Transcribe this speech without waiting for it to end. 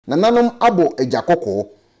Nananom abo ejakoko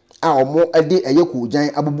a omo ede eyeku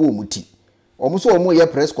jan abubu omuti. Omo so omo ye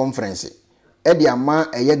press conference ede ama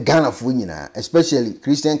eye Ghana fo nyina, especially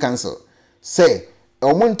Christian Council. Say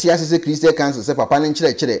omo ntia se Christian Council say papa ne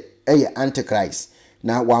nkire eye antichrist.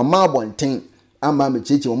 Na wa ma bonten ama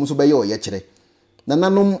mecheche omo so beye oye kire.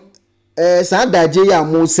 Nananom sa daje ya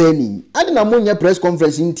mo sani ade na mo nya press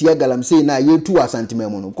conference ntia galamsey na ye tu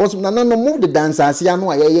asantememu no because nananom mo de dance asia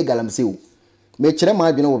no aye galamsey o. Me kire ma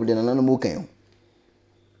adwene wo de nananom mo kan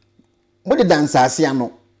mo de dance asia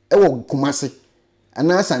no e wo kumase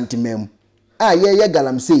ana asantememu a ye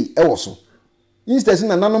galamsey e wo so instead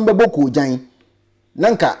nananom bebo ko jan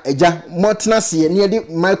nanka eja mo tena se ne de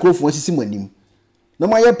microphone sisi manim na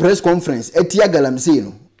mo ye press conference etia galamsey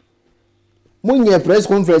no Munye press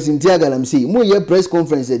conference in Tia Galamsey, Munye press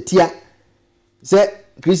conference at Tia. Say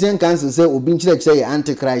Christian Council say Obin say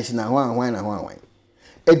antichrist na one.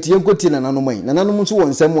 At Yokotin and Nanomay. Nanamus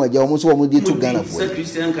won somewhere, you almost want to do Ghana for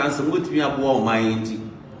Christian Council would be a war mind.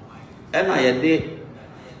 And I had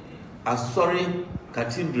a sorry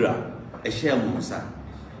cathedral, a share monster.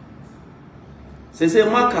 Say,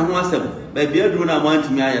 Marka Wassam, baby, I do not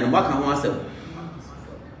want me and Marka Wassam.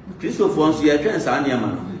 Christopher, you are trans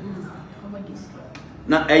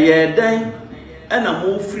na eye dan na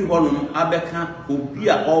mo free honum abeka obi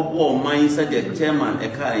a obo man say the chairman e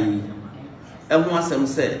kai e ho asem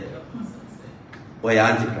say we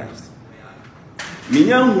are antichrist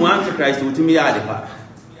minya hu antichrist utimi ya de pa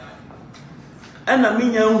na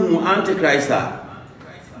minya hu antichrist a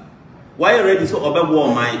why ready so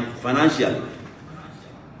obebo man financially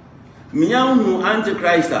minya hu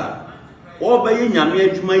antichrist a obaye nyame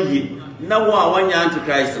adwuma yi na wo a wanya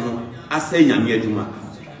antichrist no asay nyame adwuma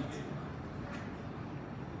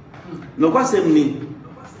no kwasem ni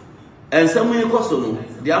ensam yi koso no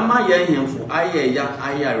de ama ye hemfo aye ya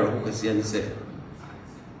ayare kokase ne se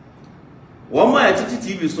wo ma etiti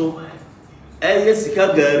TV so eye sika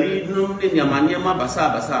gari no ne nyamane ma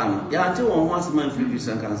basa no ya ante won ho asema free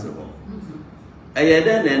Christian Council ho eye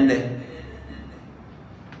den ne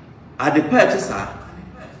ade purchase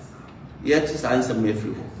ye tisa ensam me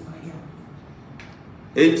free ho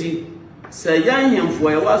enti say yan hemfo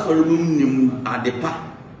e wasoro mum nim adepa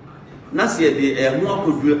na se de ho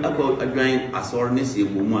akodwan asoro ne se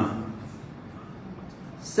bomu a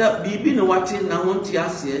sa bibi no wate na wonti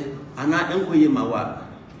ase ana enkoye mawa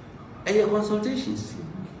eye consultations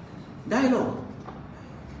dialogue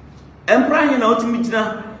empranyi na otimi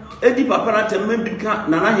tina edi papa na temma bika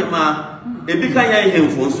na na hema ebika yan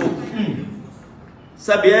hemfo so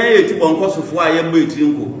sabe yan eti bonkosofo a ye bo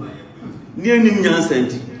etirinko ni enim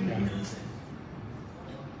nyansanti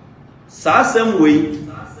Sasem way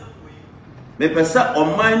me pesa o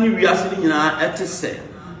man ni wiase ni nyina etese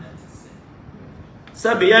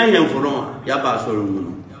sabe yan hemfo no ya ba soro mu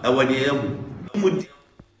no e wode ye mu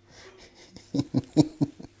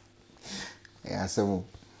ya semo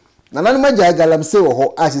nana ma ja galamsey wo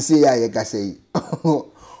ho asese ya ye gasei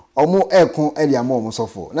omo ekon e dia ma omo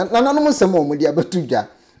sofo nana no semo omo dia betudwa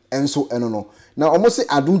enso eno no na omo se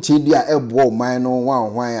Adom Kyei Duah ebo man no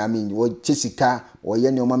wan I mean wo chesika wo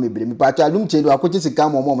ye ne o ma mebre mi pa Adom Kyei Duah akoche sika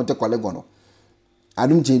mo te kolego no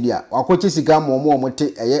Adom Kyei Duah akoche sika mo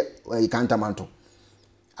te eye kantamanto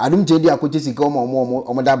Adom Kyei Duah akoche sika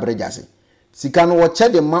mo da brejase sika no wo che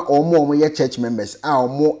de ma omo ye church members a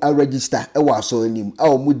omo a register e wa so anim a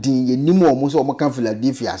omo din ye nim omo so omo kan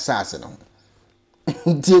Philadelphia asase no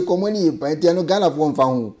tie komoni pa tie no Ghana fo mfa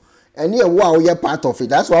ho and here wow you're part of it.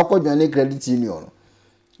 That's why I call you credit union.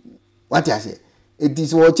 What I say? It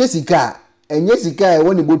is what Jessica and Jessica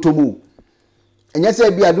when you go to move. And yes,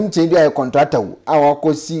 I be Adom Kyei Duah a contractor. Our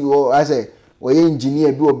co CEO I say, or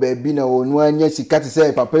engineer do a baby no one Jessica to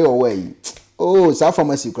say papa away. Oh, South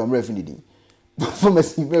Pharmacy come refugee.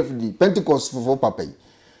 Pharmacy refugee. Pentecost for papa.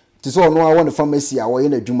 To so no I want the pharmacy our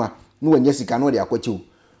in a Juma. No one Jessica no they are quite you.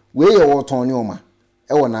 Where you all turn your ma.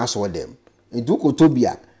 I want to ask for them. In Duko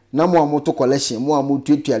Tobia. Na mo amoto collection mo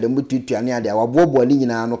amotutua de motutua ne ade awabobo ali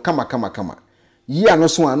nyina no kama yi ano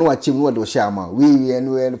so ano achim no de o sha ma we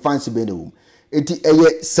eno fancy be ne wum eti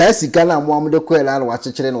eye sa sika na mo amde kwela na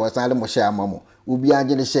wachekere no wasan de mo sha ma mo obi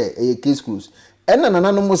age ne she eye case cruise ena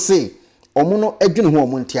nana no mo se omo no adwene ho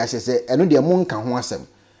omo nti ahye se eno de mo nka ho asem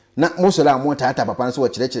na mo so la mo tata papa no so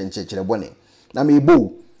kire bone na me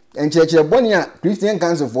bo enkyekere bone a Christian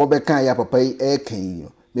Council for be kan ya papa e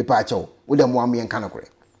kan me pa acho wo de mo am yen kan akore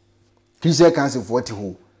Christian Council for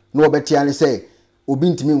ho no obetia ne say obi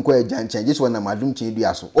ntimi nko agya nchen just when Adom Kyei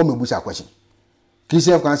Duah so o mebusa question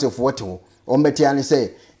Christian Council for ho o betia ne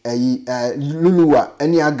say luluwa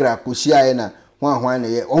ani agra ko hia na hwan na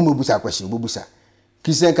ye o mebusa question obubusa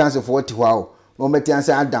Christian Council for ho Momenti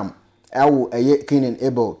ansa Adam awo eye Cain and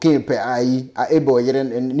Abel Cain pe ayi Abel yere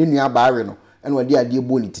ne nua baare no ene wade ade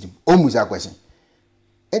bo ni tirim omusa question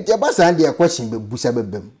enti abasa de question be busa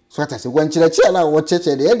bebem so ata se gwanchira chela wo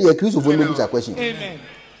cheche de ye Christopher no busa question. Amen.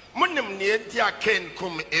 Munim ne enti a Cain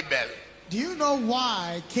kum Abel. Do you know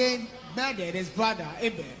why Cain murdered his brother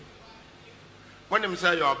Abel? When him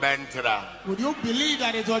say your bentra. Would you believe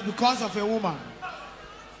that it was because of a woman?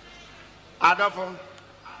 Adolfo.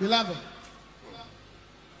 Beloved.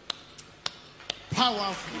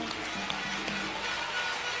 Powerful.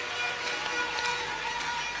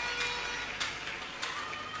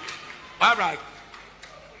 All right.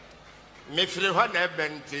 Me free one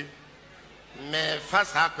benti. Me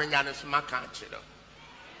first happen and it's my country.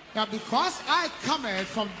 Now, because I come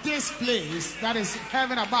from this place that is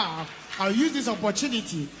heaven above, I'll use this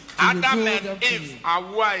opportunity to Adam reveal and them to you. Eve are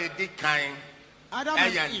why the kind. Adam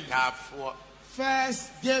and Eve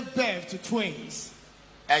first gave birth to twins.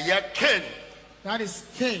 Cain. That is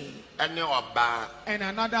Cain And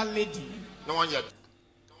another lady. no one yet.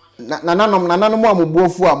 Nananom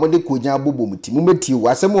amubuofu a mode kojan abobo muti mumeti wo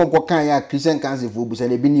asem wo nkokan ya Christian Council fo busa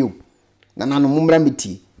na bi ni o nananom mumra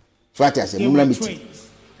meti so ati ase mumra meti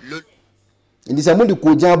ndi se mode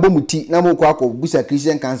kojan abobo muti na mo kwa busa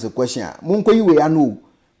Christian Council question a munko yiwe ya no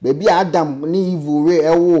baby Adam ni Eve we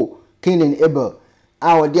ewo Cain and Abel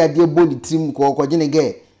a ode ade bo ni trim ko gene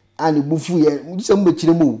ge a ne bufu ye ndi se mo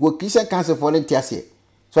chire mo wo Christian Council fo ne ti ase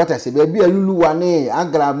so ati ase baby alulu wa ne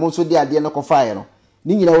agra mo so de ade no ko fa ye no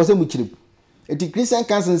ni nyina wo se mu chire eti Christian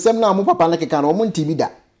Council nsem na mo papa na keka na o mo ntimi da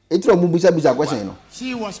etiro mo busa question no.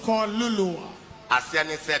 She was called Lulu.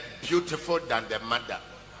 Asiani said beautiful than the mother.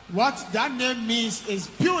 What that name means is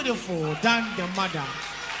beautiful than the mother.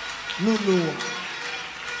 Lulu.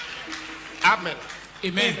 Amen.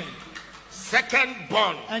 Amen. Second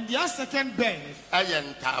born. And their second birth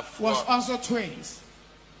was also twins.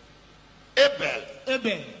 Abel.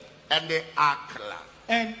 And the Akla.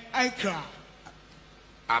 And Ikra.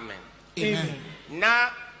 Amen. Amen.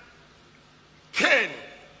 Now, Cain.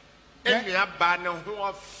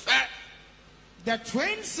 The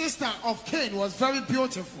twin sister of Cain was very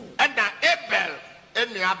beautiful. And Abel.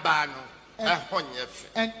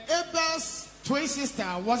 And Abel's twin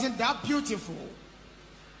sister wasn't that beautiful.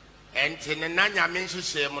 And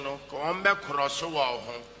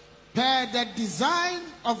Per the design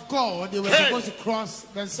of God, they were supposed to cross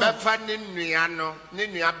themselves.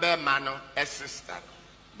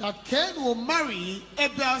 That Cain will marry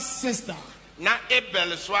Abel's sister. Na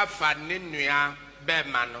Abel swafa ninuya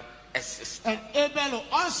bemano sister. And Abel will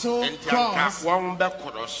also cross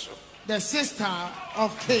the sister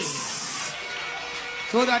of Cain.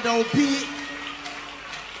 So that there will be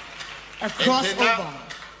a crossover.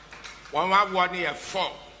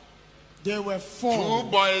 There were 4 2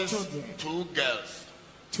 boys, children. 2 girls.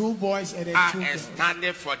 2 boys and 2 girls.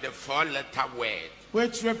 Standing for the 4-letter word.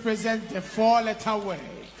 Which represent the 4-letter word.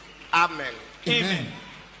 Amen. Amen.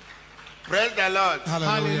 Praise the Lord.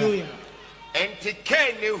 Hallelujah. And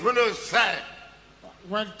Cain said,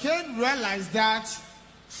 when Cain realized that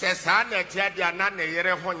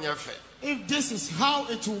if this is how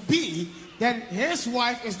it will be, then his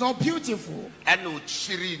wife is not beautiful. And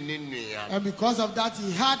because of that,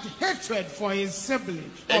 he had hatred for his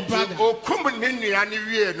sibling or brother.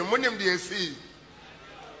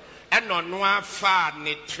 And on one far,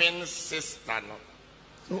 the twin sister.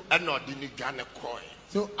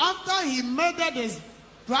 So after he murdered his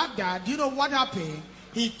brother, do you know what happened?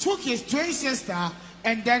 He took his twin sister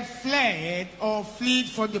and then fled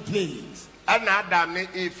from the place. And Adam and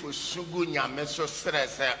Eve sugu nyame so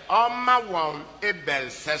stress oma won Abel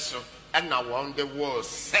seso and now won the world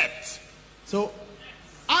set. So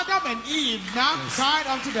Adam and Eve now cried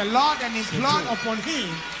unto the Lord and implored upon him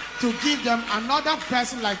to give them another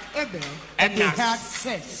person like Abel, and they had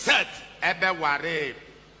sex. Set Abel ware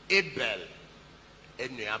Abel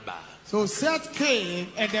enuaba. So Seth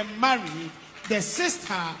came and then married the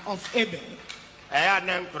sister of Abel. Aya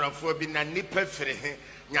na nkrofo bi na nipa firi he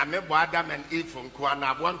nyame bo Adam and Eve nko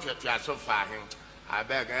na want to aso fa he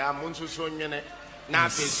abeg ya munso so nyene na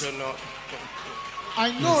beso no.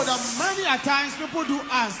 I know that many a times people do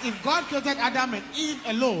ask, if God created Adam and Eve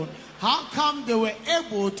alone, how come they were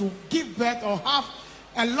able to give birth or have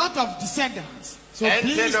a lot of descendants? So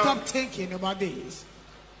please stop thinking about this.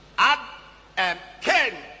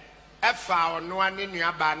 Cain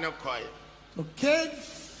so Cain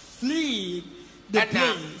fled the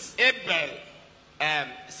place. Abel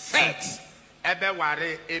Seth Abel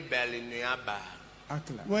ware Abel inuaba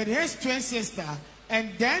with his twin sister,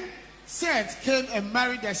 and then Seth came and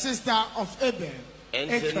married the sister of Abel.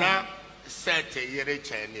 And now Seth yere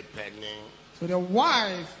chani penny. So the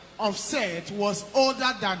wife of Seth was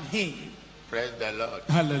older than him. Praise the Lord.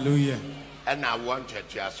 Hallelujah. And I wanted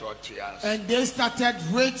to ask what to ask. And they started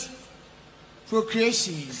great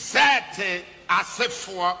procreation. Seth as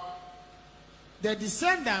for The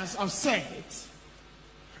descendants of Seth.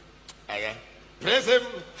 Praise him.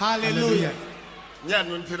 Hallelujah.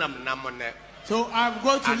 So I'm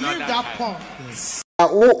going to leave that point.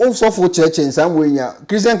 Also for church in some way,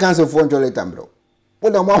 Christian Council for toilet bro.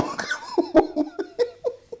 What am I?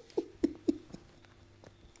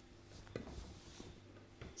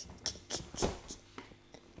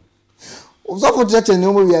 Also for church in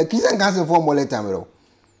no Christian Council for more letter bro.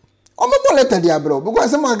 Omo letter dia bro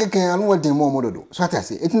because some can anu what dem mo do. So I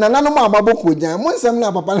say it na nanu ma baboko jan mo nsam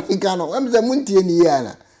na papa na ka no. Em say muntie ni ya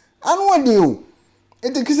na. Anu what dem.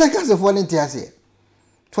 It Christian Council for ntia say.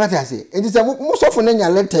 What I say, it is a most often in your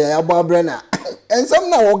letter about Brenner, and some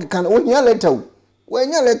now can own your letter. When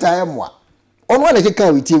your letter I am what? On what I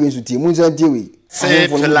can with TV to Timus and TV. Say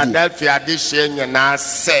Philadelphia this year, you now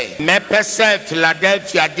say, Mepe say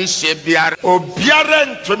Philadelphia this year, Biar,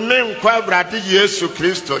 Obiaren to me, Quabrati Yesu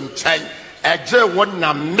Christo in China, a J one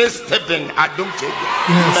na Mr. Adom Kyei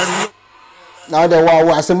Duah. Now the war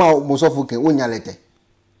was some most of okay, on your letter.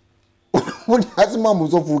 What has my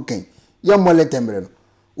most of okay? Young more letter.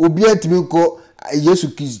 Obi atimi ko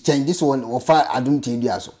Yesu Christ change this one ofa Adom Kyei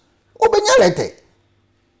Duah so obenya letter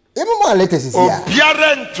emo mo letter sisi ya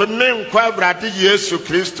obiara ntumi nkwa Awurade Yesu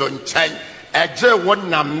Kristo nkyɛn ɛgye wɔn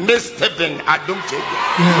na Mr. Adom Kyei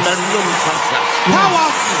Duah nanum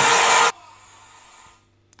Powerful.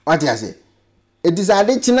 What you say? It is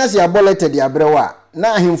a china si abo letter di abrewa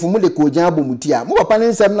na ahemfo mu de ko gyan abomuti a mo papa ne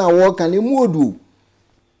nsɛm na wo kan emu odu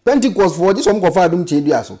Pentecost for this one ko fa Adom Kyei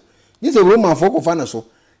Duah so this a Roman for ko fa na so.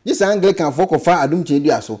 This Anglican folk of Adom Kyei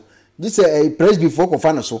Duah so. This a Presby folk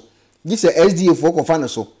of so. This a SDA folk of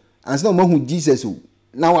so. And so no who Jesus who.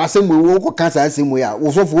 Now I say we walk cancer same way.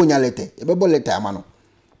 We so for your letter. A Bible letter mano.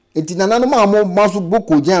 It is another man more masu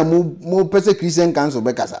book jam more person Christian Council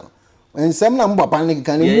bekasa. When some number panic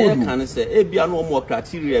can move. Can say e bia no more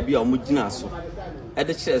criteria bia omo gina so. E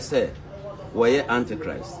de che say we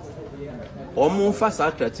antichrist. Omo fa sa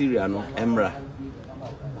criteria no emra.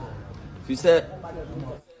 Fi say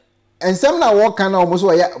and some now walk can almost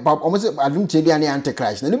Adom Kyei Duah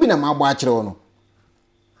antichrist. Na bi na ma agba akere no.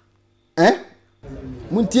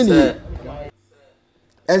 Muntie ni.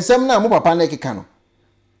 And some now mo papa na keka no.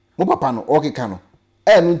 Mo papa no o keka no.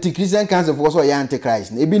 No nti Christian Council for so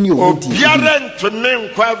antichrist. Na ebi ni o nti. Obiara ntumi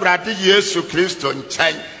nkwa Awurade Yesu Kristo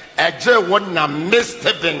nkyɛn ɛgye wɔn na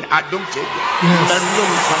Mr. Adom Kyei Duah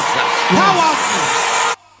nanum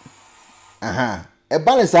Powerful. Aha. A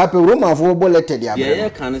balance up a Roman for letter dia. Yeah,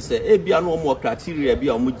 can say e bia no more criteria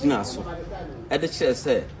bia omo gina so. E de che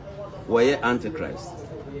say we antichrist.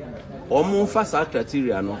 Omo fa sa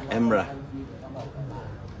criteria no emra.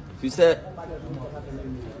 Fi say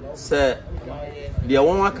dia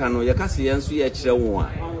won aka no ye ka se yenso ye kire won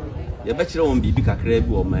a ye be kire won bibi kakra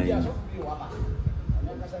bi o man yi.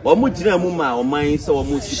 Omo gina mu ma o man se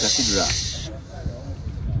omo si cathedral.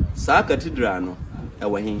 Sa cathedral no e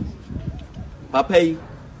wo hin. Papa yi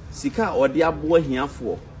sika odi abo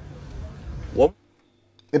ahiafo wo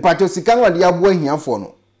me pato sika no odi abo ahiafo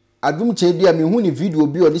no Adom Kyei Duah me hu ni video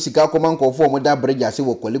bi odi sika koma nkofo mo da bridge ase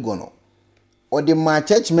wo Kwaligo no odi ma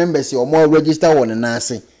church members o mo register won na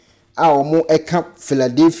ase a o mo eka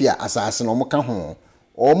Philadelphia asase no mo ka ho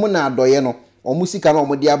o mo na adoye no o mo sika no o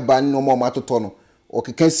mo di aba no mo matoto no o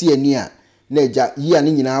keka si ani a na eja yi a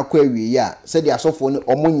ne nyina akwa awie ya se di asofo no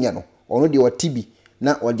o mo nye no ono de o tibi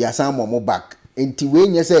na odi asan mo back enti we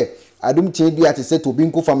nye se Adom Kyei Duah te se to bi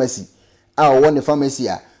nko pharmacy a o won pharmacy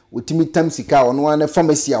a otimi tam sika ono ane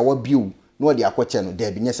pharmacy a wa biu na odi akwache no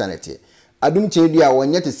de bi nye sanete Adom Kyei Duah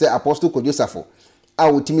wonye te se Apostle Kodjosafo a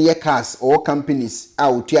otimi ye cars or companies a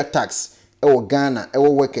otua tax e wo Ghana e wo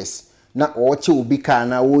workers na o che obi car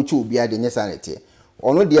na wo che obi ade nye sanete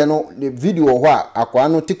ono de no the video ho a akwa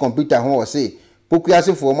no ti computer ho o se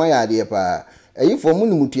pokuase fo ma ya de pa eyi fo mu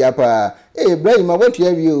numutua pa Ibrahim what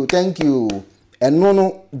you thank you eno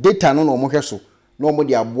no data no mo hweso no mo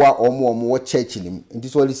de aboa omo church nim nti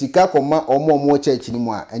so le sika koma omo church nim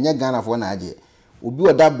a enya Ghana fo na age obi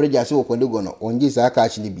oda bridge ase wo Kwaligo no onje sa aka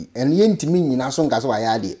achi bi en ye ntimi nyina so nka so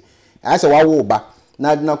aya de ase wa wo ba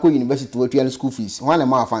na de na ko university wo tuan school fees ho na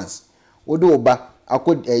ma fans odo oba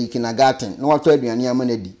akọ kindergarten no wato aduane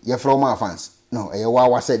amanadi ye from ma fans no ye wa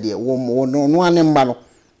wase de wo no ane mba no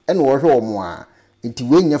en wo hwe wo mo a nti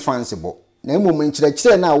we nya fans bo na emu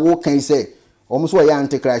nkyerɛkyerɛ na wo kan sɛ omo so ya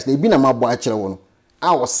antichrist na bi na mabo akyerɛ wo no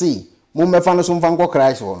a wo se mo mefa no so mfa nkɔ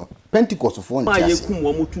Christ wo no Pentecost fo ma ye kum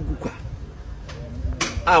wo mutugu kwa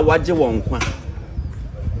a waje won kwa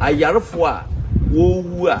ayarefo a wo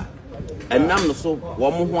wu a enam no so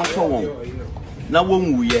wo mo ho atɔ won na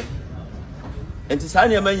won wuye enti saa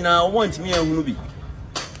ne ma nyina wo ntimi ehunu bi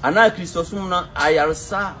ana kristosum na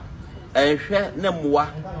ayaresa ehwe ne moa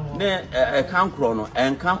ne kankro no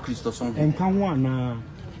enka kristosum enka ho ana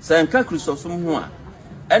se enka kristosum ho a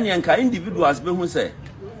ene enka individuals be hu se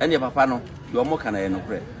ene papa no yo mo kana ye no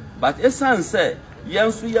kre but esan se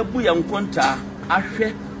yenso yebu yenkonta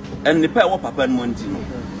ahwe ene pa wo papa no nti no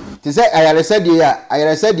ti se ayaresa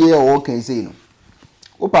die ya wo kan sei no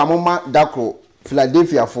wo pa mama dakro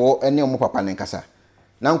Philadelphia for ene mo papa ne nkasa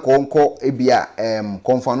na nkonko ebia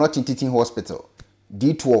Comfort Teaching Hospital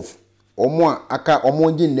D12 omo aka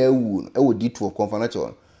omo ngi na ewu ewo D12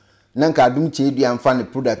 Comfort na nka Adom Kyei Duah amfa ne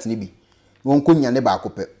product ne bi won konya ne ba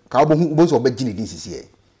akopɛ ka obo so obagine din sisiye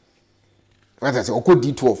wata se okɔ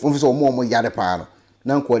D12 won fi so omo yare pa no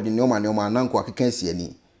na nka odi ne o ma na nka akeka asie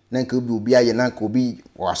ni na nka obi aye na nka obi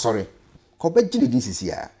wasɔre ka obagine din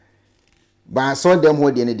sisiya ba so dem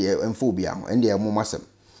ho de ne de emfa obi aho ende e mo masem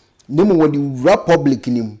ne mo wodi wura public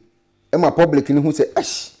nim e ma public ni hu se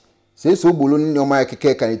ash se so bolo ni o ma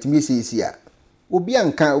akeka kan timi sisi a obi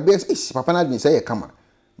anka obi papa na de se ye kama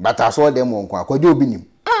bata so dem won kwa kwaje obi nim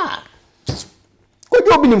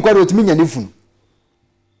kwaje obi nim kwa do timi nya ne funu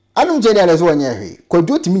Adom Kyei Duah so wanya hwe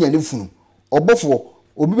kwaje timi nya ne funu obofo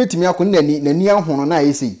obi betimi akọ nani ahono na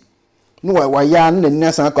ayesi no wa ya nani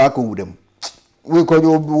asan akọ wudam we kwaje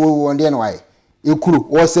obi wonde na wae ekuro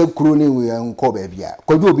wo se kuro ni we nko ba bia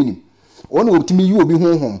kwaje obi nim wona otimi yi obi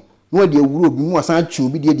honhom no de ewuro obi mu asan atwe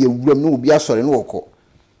obi de ewuram no obi asore no wokọ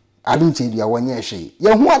Adom Kyei Duah wanya hwe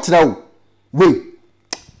ye ho atira wo we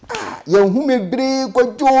ye hu mebre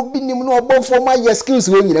kwaje obi nim no obofo ma ye skills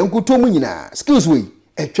we nyina nkuto mu nyina skills we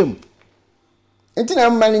etwam enti na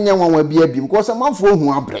mma nya nwanwa bia bim ko se manfo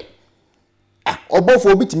hu abre obofo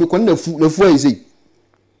obi timi ko na fu ayisi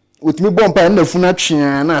otimi bompa na fu na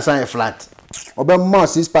twea na asan flat obe ma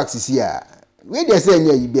 6 packs si a we dey say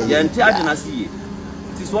nya yi bia ye nti agena sie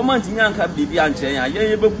ti so man ti nyanka bibi ankyerɛ ya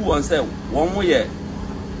ye bebu won sɛ won mo ye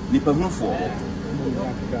nipa hunfo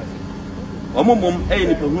omomom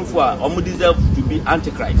nipa hunfo a omo deserve to be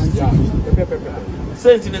antichrist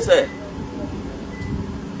saint ne say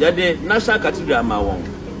the National Cathedral ma won.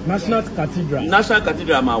 National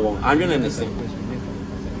Cathedral ma won. Anwene ne se.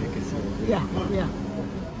 Yeah.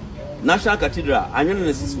 National Cathedral anwene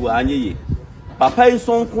ne sisi wa anyeye. Papa yi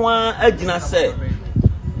so nko a agina se.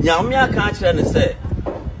 Nyame aka akere ne se.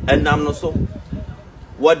 Enam no so.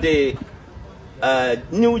 What the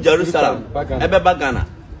New Jerusalem ebe bagana.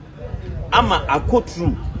 Ama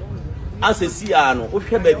akotru. Asesi a no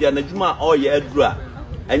ohwe ba bia na dwuma a oye adura.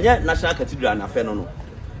 Enye National Cathedral na fe no.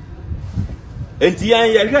 Enti yan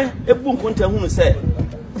yehwe ebu nkonta hunu se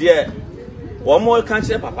de wo mo kan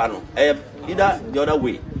kire papa no either the other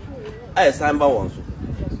way samba won so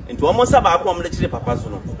enti wo mo saba akom le kire papa so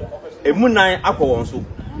no emunan akọ won so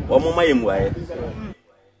wo mo mayemuaye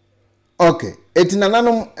okay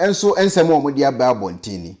etinananom enso ensem wo mo dia ba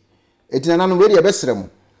abontini etinananom we de besrem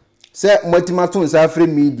se motimato nsa afre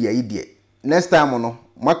media idie next time no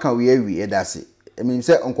maka we awi edase emim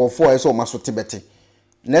se nkofo eso maso tebete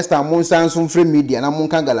next time mon sanso free media na mon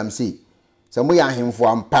kan galamse se mo ya ahemfo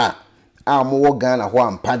ampa a mo wo Ghana ho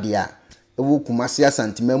ampa de a ewu kumase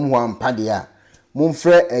asantemam ho ampa de a mon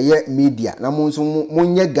frɛ eye media na mon so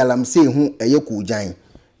mon nye galamse hu eye kujan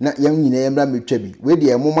na yam nyina yamra metwa bi we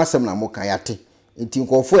de mo masem na mo kan yate enti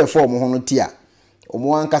nkofo efo mo ho no ti a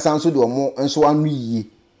omo ankasa nso de omo nso anu yie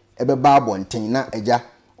ebeba abonten na eja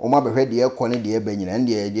omo abehwe de ekone de eba nyina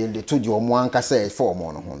de to je omo ankasa efo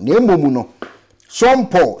omo no ho na emomu no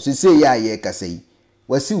Sompo si say ya ye kasei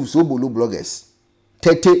wasi usobolo bloggers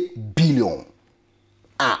 30 billion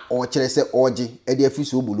o kire se oje e de afi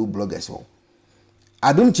sobolo bloggers ho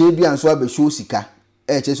Adom Kyei Duah anso abehwo sika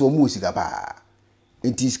kire se omo sika pa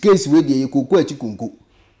it is case we de yekoko achikunku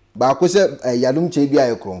ba ko se Adom Kyei Duah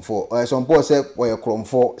ye kromfo sompo se wo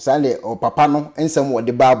kromfo sale o papa no ensem wo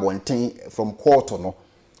de ba abonten from court no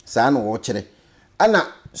sa na wo kire ana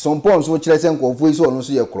sompo nso kire se nkofo isi ono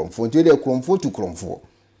so ye kromfo nti de kromfo to kromfo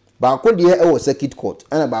ba ko de e wo circuit court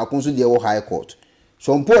ana ba ko nso de wo high court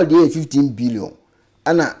sompo de 15 billion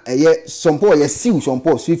ana eye sompo ye siu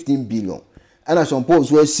sompo 15 billion ana sompo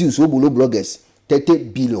so siu so bolo bloggers 30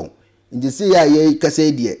 billion nti se ya ye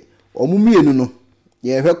kase de omu mienu no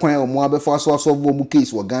ye hwe kwan omu abefo so bo mu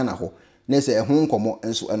case wo Ghana ho na se ehun komo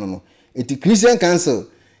enso eno no enti Christian Council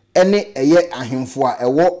ene eye ahemfo a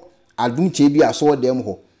ewo Adom Kyei Duah so dem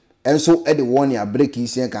ho enso e de won ya break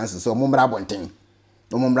Christian Council so mo mra bonten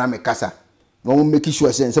no mo mra me kasa no mo make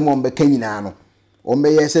sure say mo be kan nyina no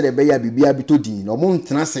Omeye said a beya bibia bitodi, no moon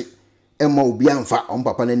tenase, Emma will be anfa on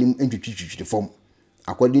papa and the form.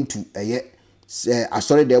 According to a ye, I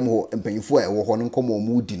saw them who and paying for a one come on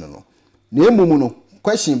mood dinner. Name Mumuno,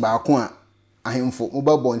 question by Aqua, I am for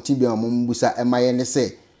mobile born Tibia Mumbusa and my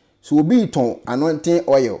NSA. So be ton anointing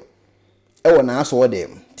oil. Ewa na aso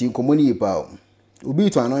dem ti komoni pa obi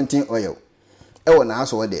to anointing oil ewa na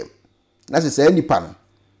aso dem na se nipa no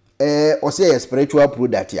o se spiritual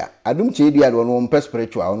product ya Adom Kyei Duah no mpe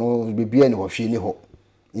spiritual no bibia ni hwehwe ni ho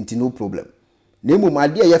nti no problem na emu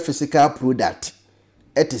ade ya physical product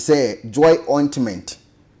it say joy ointment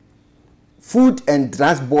food and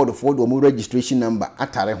drugs board for the registration number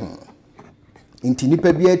atare ho nti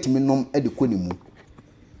nipa bia timi nom e de konimu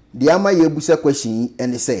de ama ye busa question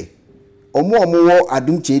and say omo wo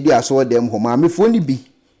Adom Kyei Duah so dem ho ma mefo ni bi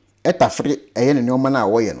etafre eye ne nyoma na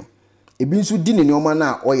woye no ebi nso di ne nyoma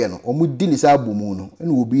na woye no omo di ni sa bomu no ene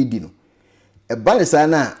obi di no e balesa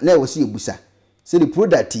na e wo se ebusa say the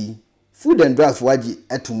product food and drugs waji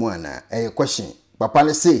etumu ana question papa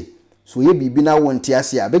ne say so ye bibi na wonte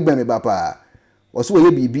ase a begba me papa wo so ye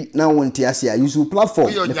bibi na wonte ase a use platform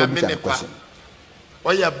ne for question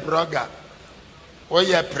oye blogger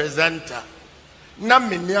oye presenter na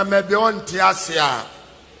menia maybe on tiasia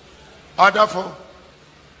order for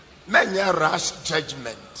many rash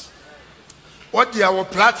judgment what the our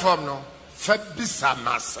platform no fabisa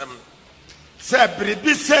masem say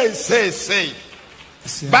bribi say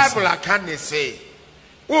Bible can say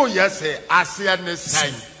oh yes asia ne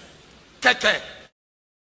say keke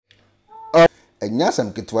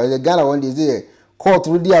enyasam kitwa the Ghana one dey court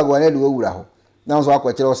rudi agwane de wura ho now so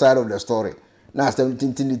akwakere side of the story na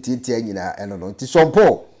 17 anyina eno no ti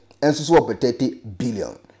sompo enso so 30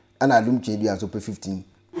 billion and Adom Kyei Duah so 15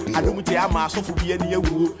 Adom Kyei ama sofu bi ani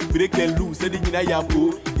ewu break and loose de nyina ya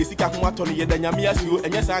po esika ho ato no yeda nyame asio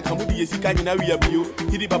enye san ka mu de esika nyina wi abio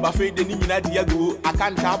hidi baba fe de nyina de ago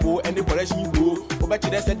akanta abo ene correction go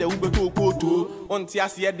obekire se de ubeto okoto onti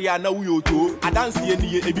ase de ana wi oto adanse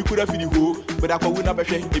ani ebi kura firi ho beda kwa wu na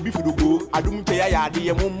behwe ebi fidogo Adom Kyei ya de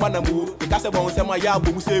ye mo manamo ka se bon se ma ya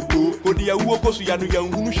abo mu se pro odi ya wu okosu ya no ya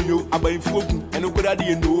nhunu hwio abanfu ogu ene kura de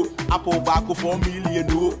eno apple back for million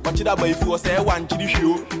no ochida abanfu se wanchiri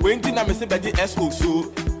hwio wenti na me se beji SO so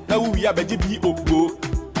na wu ya beji BO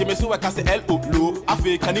me so waka se LO lo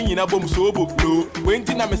afi kan nyina bom so bo lo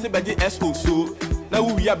wenti na me se beji SO so na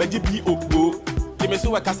wu ya beji BO me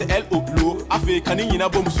so waka se LO lo afi kan nyina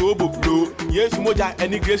bom so bo lo yes moja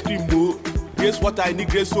any grace cream no grace water any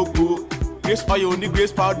grace soap grace oil any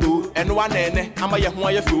grace powder and one ene ama ye ho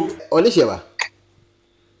aye fo oni sheba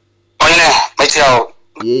onye metiao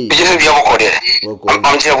ejinu bi akoko de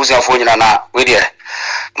am je abusi afo nyina na we de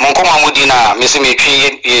monko mamudi na meseme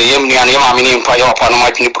twi yemnua na yema mini mpa ya opa no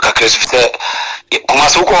madwini buka kresu se kuma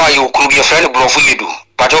so ko ayi okuru bi friend bro fu yedu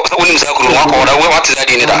pato onim sa kuru wa ko da we what is that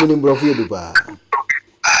in da mini bro fu yedu ba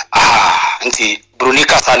nti bruni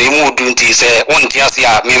kasa ni mu du nti se onti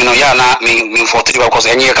asia me no ya na me fotri ba ko se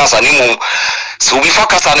enye kasa ni mu so bi fa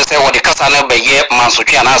kasa ne se wodi kasa na be ye manso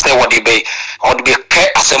twa na se wodi be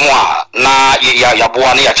ke asemu a na ya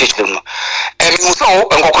boa na ya chechire no mi so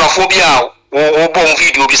enkokrafo bi a wo bom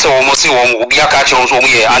video bi se wo mo se wo obi aka che wo so mo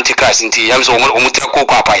ye antichrist nti ya so wo mo tira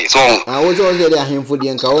kokko apai so wo so de ahemfo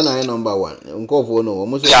de nka wo na number 1 nkofo no wo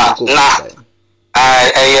mo so kokko apai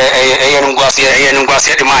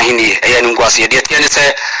nungwase de mahini nungwase de tiene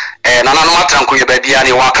se nana no matranko ye babia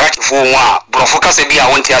ne wa krachifo mu a brofo kase bia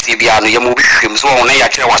wonti ase bia no ye mo bi hwem so wo na ya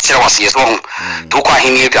kire wase so ho to kwa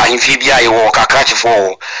hini bia himfi bia ye wo ka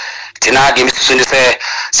krachifo tina de misu ne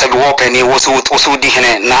se bi wo pani wo so di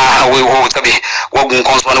hene na we wo tabi wo gun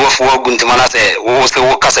konso na wo fu wo gun timana se wo se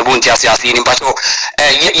wo kase bonti ase ni pacho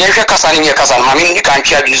ye hwe kasa ni ye kasa ma mi ni kan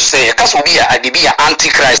twa bi se kasa obi ya adibia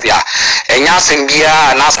antichrist ya enya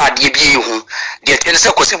sembia na sa de bi hu de tiene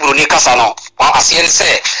se kosi buru ni kasa no asien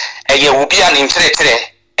se ye obi a ni ntere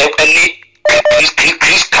ani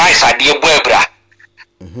Christ ade boebra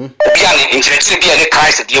obi a ni ntere bi a ni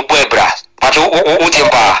Christ ade boebra pacho o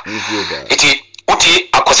temba iti uti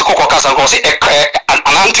akosi kokko kasa ko se an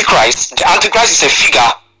antichrist. The antichrist is a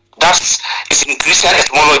figure that is in Christian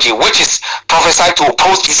etymology, which is prophesied to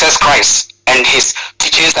oppose Jesus Christ and his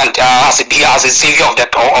teachings and as a savior of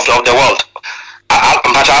the world.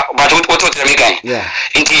 But what tell me guy?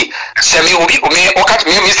 Inti semi obi me okat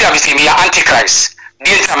me Mr. Abisi me antichrist.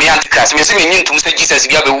 the entire Antichrist. Me say me nyin tum say Jesus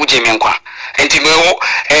bia be wuje me nkwa. Enti me wo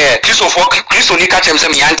Christo ni catch him say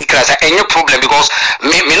me Antichrist any problem because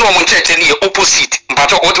me no mo church ni opposite.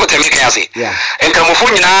 But what me can say? Yeah. And kamofo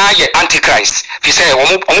nyina ye Antichrist. Fi say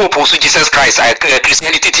omo oppose Jesus Christ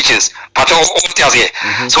Christianity teachings. But what tell say?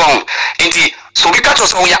 So enti so we catch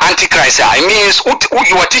us we Antichrist. It means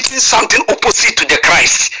you are teaching something opposite to the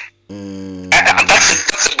Christ.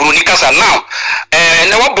 That's Brunicasa now.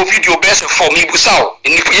 Now what video best for me Busao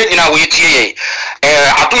in the way TA.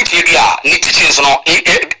 I think you teachings no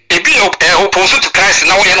a be opposed to Christ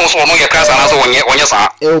now you know so no your Christ and also when you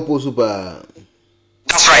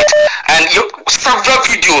that's right. And you several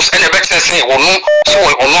videos and the better say or no so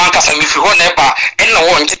or no ankasa if you never and no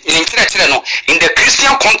in the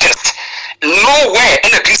Christian context nowhere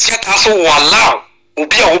in the Christian council will allow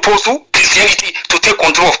be opposed to Christianity to take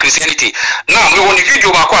control of Christianity. Now we want the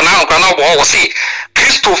video back now we say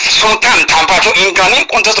Christo sometimes tampacho in the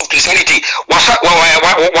context of Christianity what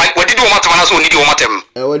did you want to so need you matem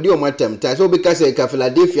what do you matem so because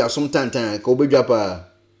Philadelphia sometimes ko be japa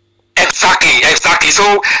exactly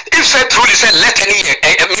so if say truly say let any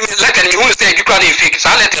who say you can fake so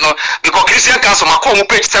let you know because Christian council ma ko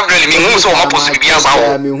page several me who so ma possible be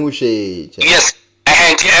answer yes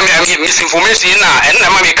and misinformation na and na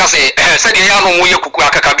me ka say said ya no mo ye kuku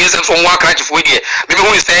akaka business so nwa kra chifo die me be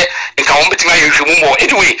who say nka won betima ye hwemu mo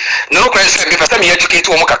anyway no question me person me educate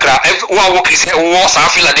wo kakra wo Christian wo sa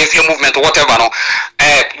Philadelphia movement whatever no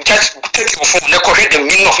just take your phone na ko read the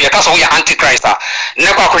meaning of your case wo Antichrist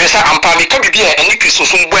na ko akwese ampa me ka bibia eni Kristo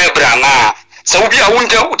so mbo ebra na so obi a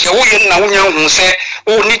wonja wo ye na wonya hu se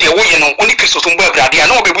o ni de wo ye no oni Kristo so mbo ebra dia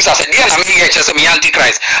na obi busa se dia na me ye chese me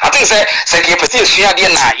Antichrist I think say ke person sua dia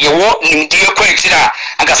na ye wo nimdie kwa ekira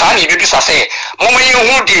anga sa na bibi sa se mo ye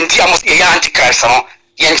hu de nti amos ye Antichrist no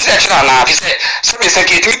ye ntia na fi se me se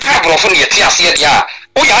ke ti ka brofo ne ye ti ase dia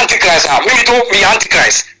o ye Antichrist me to me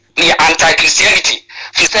Antichrist ni anti-Christianity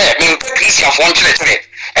fi se me Christian fo nkyerere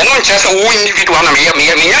eno nkyerere se wo individual na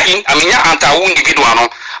me anti-wo individual no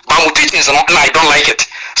but my teachings and I don't like it.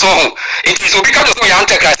 So it is because of your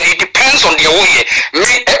Antichrist. It depends on the way.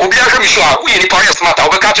 Me Obiara sure we any power smart. I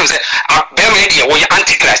will catch you say bear media or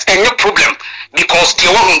Antichrist and no problem because the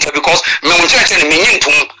one because me on church and me into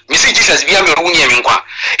me see Jesus be a me runya me nkwa.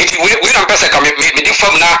 It we na pesa ka me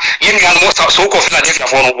different na yemi an most so called Philadelphia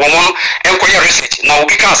for no one enquire research. Now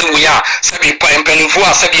we can say we are sabi empenifo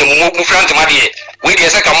asabi mu front made we dey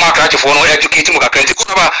say ka mark right for no educate mu ka kanti ko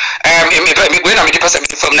ba me na me pesa me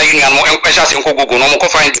from na union mo enquire say nko gogo no mo ko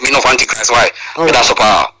find me no Antichrist why that's so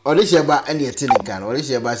power. Odisheba and the Tinikan,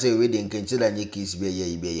 Odisheba say we dey nkenchila nye kiss be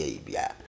ye bia.